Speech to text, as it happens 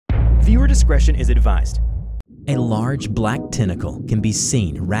Viewer discretion is advised. A large black tentacle can be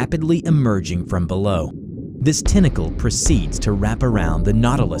seen rapidly emerging from below. This tentacle proceeds to wrap around the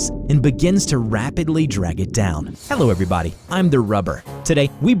Nautilus and begins to rapidly drag it down. Hello everybody, I'm TheRubber. Today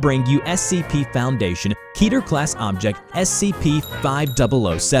we bring you SCP Foundation KETER Class Object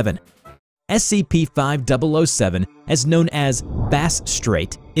SCP-5007. SCP-5007, as known as Bass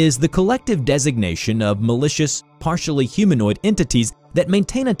Strait, is the collective designation of malicious, partially humanoid entities that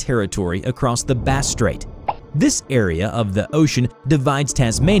maintain a territory across the Bass Strait. This area of the ocean divides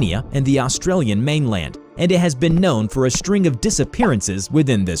Tasmania and the Australian mainland, and it has been known for a string of disappearances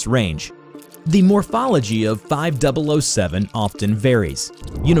within this range. The morphology of 5007 often varies.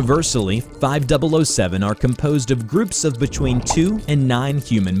 Universally, 5007 are composed of groups of between 2 and 9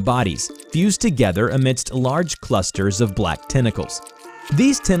 human bodies, fused together amidst large clusters of black tentacles.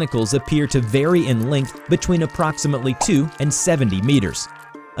 These tentacles appear to vary in length between approximately 2 and 70 meters.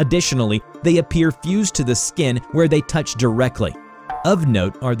 Additionally, they appear fused to the skin where they touch directly. Of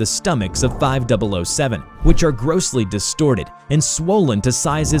note are the stomachs of 5007, which are grossly distorted and swollen to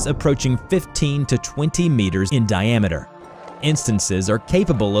sizes approaching 15 to 20 meters in diameter. Instances are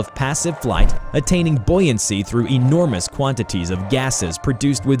capable of passive flight, attaining buoyancy through enormous quantities of gases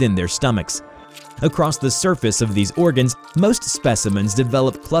produced within their stomachs. Across the surface of these organs, most specimens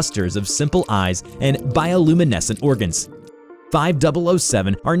develop clusters of simple eyes and bioluminescent organs.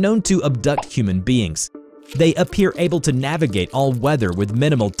 5007 are known to abduct human beings. They appear able to navigate all weather with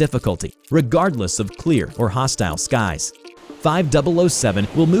minimal difficulty, regardless of clear or hostile skies. 5007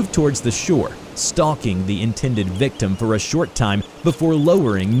 will move towards the shore, stalking the intended victim for a short time before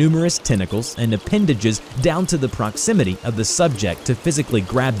lowering numerous tentacles and appendages down to the proximity of the subject to physically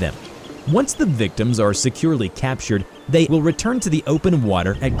grab them. Once the victims are securely captured, they will return to the open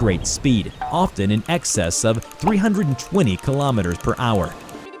water at great speed, often in excess of 320 kilometers per hour.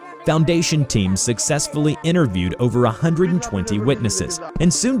 Foundation teams successfully interviewed over 120 witnesses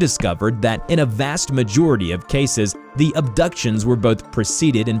and soon discovered that in a vast majority of cases, the abductions were both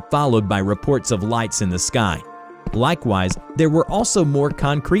preceded and followed by reports of lights in the sky. Likewise, there were also more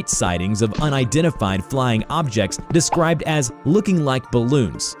concrete sightings of unidentified flying objects described as looking like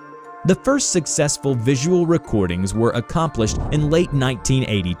balloons. The first successful visual recordings were accomplished in late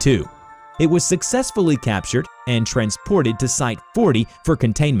 1982. It was successfully captured and transported to Site 40 for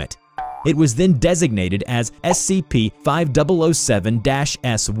containment. It was then designated as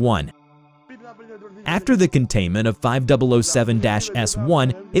SCP-5007-S1. After the containment of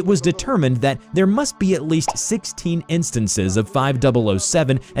 5007-S1, it was determined that there must be at least 16 instances of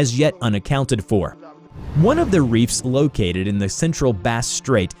 5007 as yet unaccounted for. One of the reefs located in the central Bass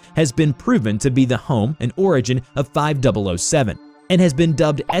Strait has been proven to be the home and origin of 5007 and has been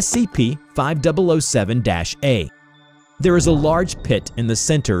dubbed SCP-5007-A. There is a large pit in the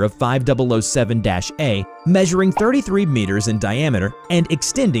center of 5007-A, measuring 33 meters in diameter and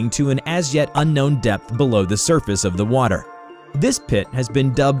extending to an as yet unknown depth below the surface of the water. This pit has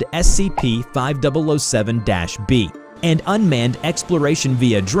been dubbed SCP-5007-B, and unmanned exploration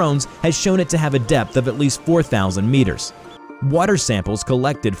via drones has shown it to have a depth of at least 4,000 meters. Water samples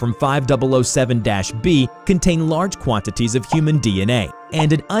collected from 5007-B contain large quantities of human DNA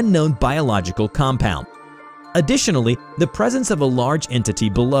and an unknown biological compound. Additionally, the presence of a large entity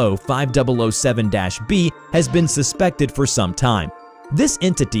below 5007-B has been suspected for some time. This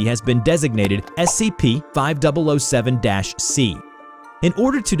entity has been designated SCP-5007-C. In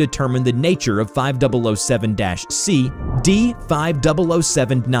order to determine the nature of 5007-C,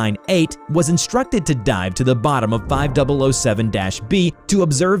 D-500798 was instructed to dive to the bottom of 5007-B to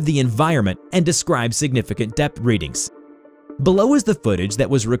observe the environment and describe significant depth readings. Below is the footage that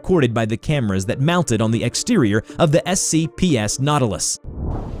was recorded by the cameras that mounted on the exterior of the SCPS Nautilus.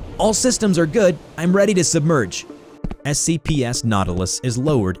 All systems are good, I'm ready to submerge. SCPS Nautilus is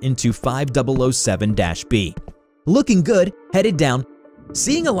lowered into 5007-B. Looking good, headed down.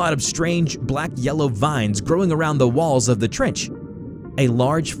 Seeing a lot of strange black-yellow vines growing around the walls of the trench. A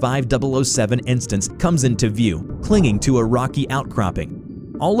large 5007 instance comes into view, clinging to a rocky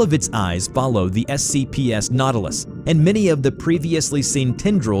outcropping. All of its eyes follow the SCPS Nautilus, and many of the previously seen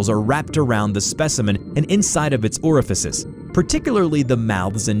tendrils are wrapped around the specimen and inside of its orifices, particularly the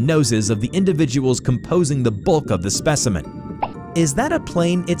mouths and noses of the individuals composing the bulk of the specimen. Is that a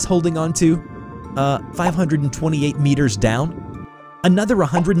plane it's holding onto? 528 meters down? Another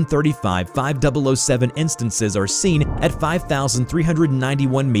 135 5007 instances are seen at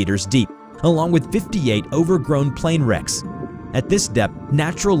 5,391 meters deep, along with 58 overgrown plane wrecks. At this depth,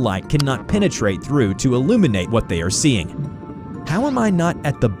 natural light cannot penetrate through to illuminate what they are seeing. How am I not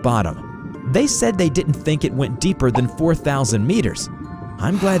at the bottom? They said they didn't think it went deeper than 4,000 meters.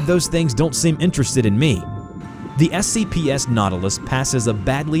 I'm glad those things don't seem interested in me. The SCPS Nautilus passes a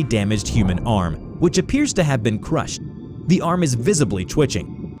badly damaged human arm, which appears to have been crushed. The arm is visibly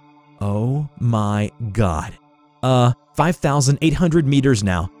twitching. Oh my god. 5,800 meters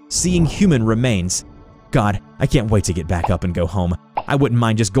now, seeing human remains. God, I can't wait to get back up and go home. I wouldn't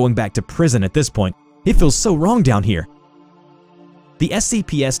mind just going back to prison at this point. It feels so wrong down here. The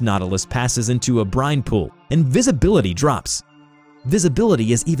SCPS Nautilus passes into a brine pool, and visibility drops.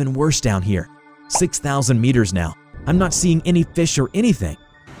 Visibility is even worse down here. 6,000 meters now. I'm not seeing any fish or anything.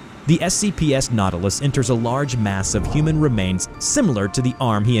 The SCPS Nautilus enters a large mass of human remains similar to the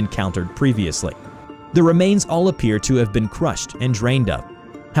arm he encountered previously. The remains all appear to have been crushed and drained of.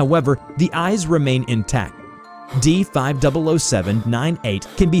 However, the eyes remain intact.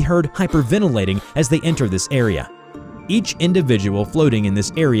 D500798 can be heard hyperventilating as they enter this area. Each individual floating in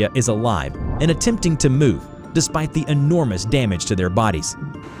this area is alive and attempting to move, despite the enormous damage to their bodies.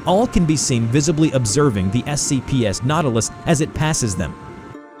 All can be seen visibly observing the SCPS Nautilus as it passes them.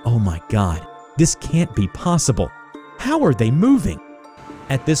 Oh my god, this can't be possible. How are they moving?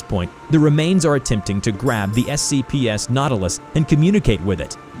 At this point, the remains are attempting to grab the SCPS Nautilus and communicate with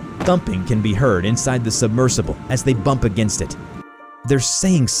it. Thumping can be heard inside the submersible as they bump against it. They're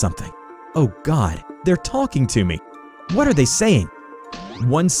saying something. Oh god, they're talking to me. What are they saying?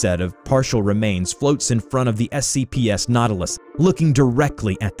 One set of partial remains floats in front of the SCPS Nautilus, looking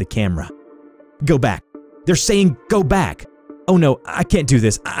directly at the camera. Go back. They're saying go back. Oh no, I can't do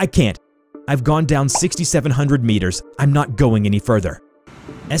this. I can't. I've gone down 6,700 meters. I'm not going any further.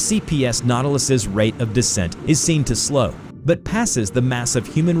 SCPS Nautilus's rate of descent is seen to slow, but passes the mass of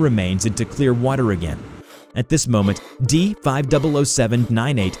human remains into clear water again. At this moment,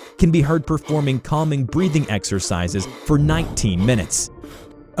 D500798 can be heard performing calming breathing exercises for 19 minutes.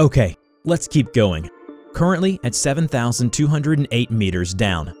 Okay, let's keep going. Currently at 7,208 meters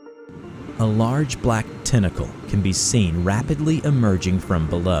down. A large black tentacle can be seen rapidly emerging from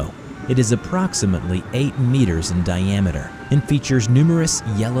below. It is approximately 8 meters in diameter and features numerous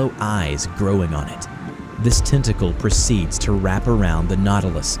yellow eyes growing on it. This tentacle proceeds to wrap around the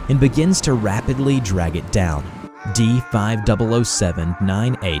Nautilus and begins to rapidly drag it down.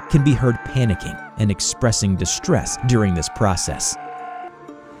 D500798 can be heard panicking and expressing distress during this process.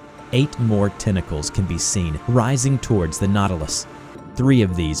 8 more tentacles can be seen rising towards the Nautilus. 3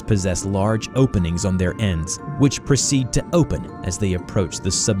 of these possess large openings on their ends, which proceed to open as they approach the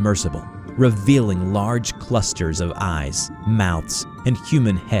submersible, revealing large clusters of eyes, mouths, and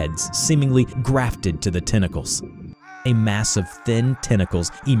human heads seemingly grafted to the tentacles. A mass of thin tentacles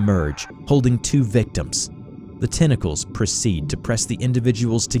emerge, holding 2 victims. The tentacles proceed to press the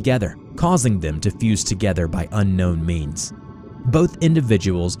individuals together, causing them to fuse together by unknown means. Both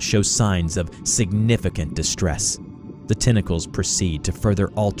individuals show signs of significant distress. The tentacles proceed to further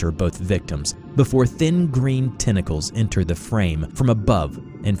alter both victims before thin green tentacles enter the frame from above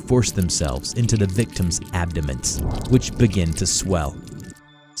and force themselves into the victims' abdomens, which begin to swell.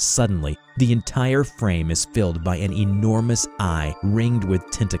 Suddenly, the entire frame is filled by an enormous eye ringed with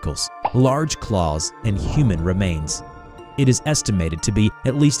tentacles, large claws, and human remains. It is estimated to be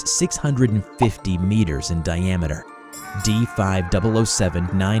at least 650 meters in diameter.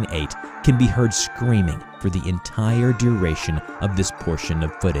 D500798 can be heard screaming for the entire duration of this portion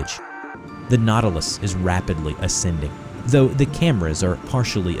of footage. The Nautilus is rapidly ascending, though the cameras are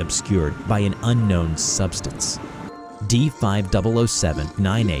partially obscured by an unknown substance.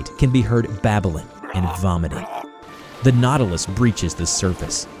 D500798 can be heard babbling and vomiting. The Nautilus breaches the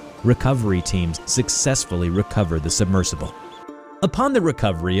surface. Recovery teams successfully recover the submersible. Upon the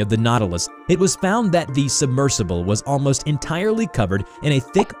recovery of the Nautilus, it was found that the submersible was almost entirely covered in a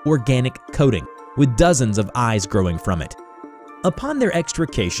thick organic coating, with dozens of eyes growing from it. Upon their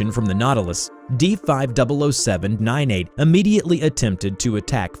extrication from the Nautilus, D500798 immediately attempted to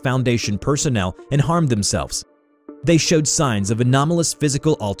attack Foundation personnel and harm themselves. They showed signs of anomalous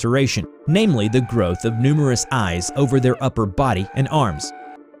physical alteration, namely the growth of numerous eyes over their upper body and arms.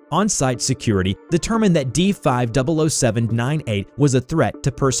 On-site security determined that D500798 was a threat to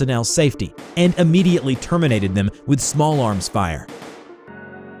personnel safety and immediately terminated them with small arms fire.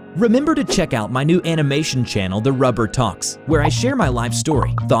 Remember to check out my new animation channel, TheRubber Talks, where I share my life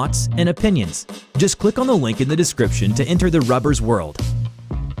story, thoughts, and opinions. Just click on the link in the description to enter the Rubber's world.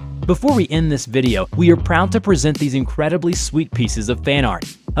 Before we end this video, we are proud to present these incredibly sweet pieces of fan art.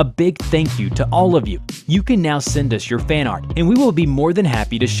 A big thank you to all of you. You can now send us your fan art, and we will be more than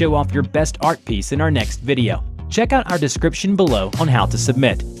happy to show off your best art piece in our next video. Check out our description below on how to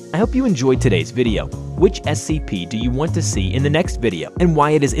submit. I hope you enjoyed today's video. Which SCP do you want to see in the next video and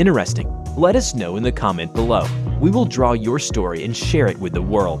why it is interesting? Let us know in the comment below. We will draw your story and share it with the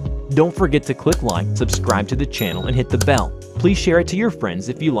world. Don't forget to click like, subscribe to the channel, and hit the bell. Please share it to your friends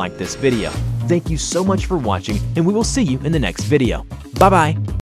if you like this video. Thank you so much for watching, and we will see you in the next video. Bye-bye!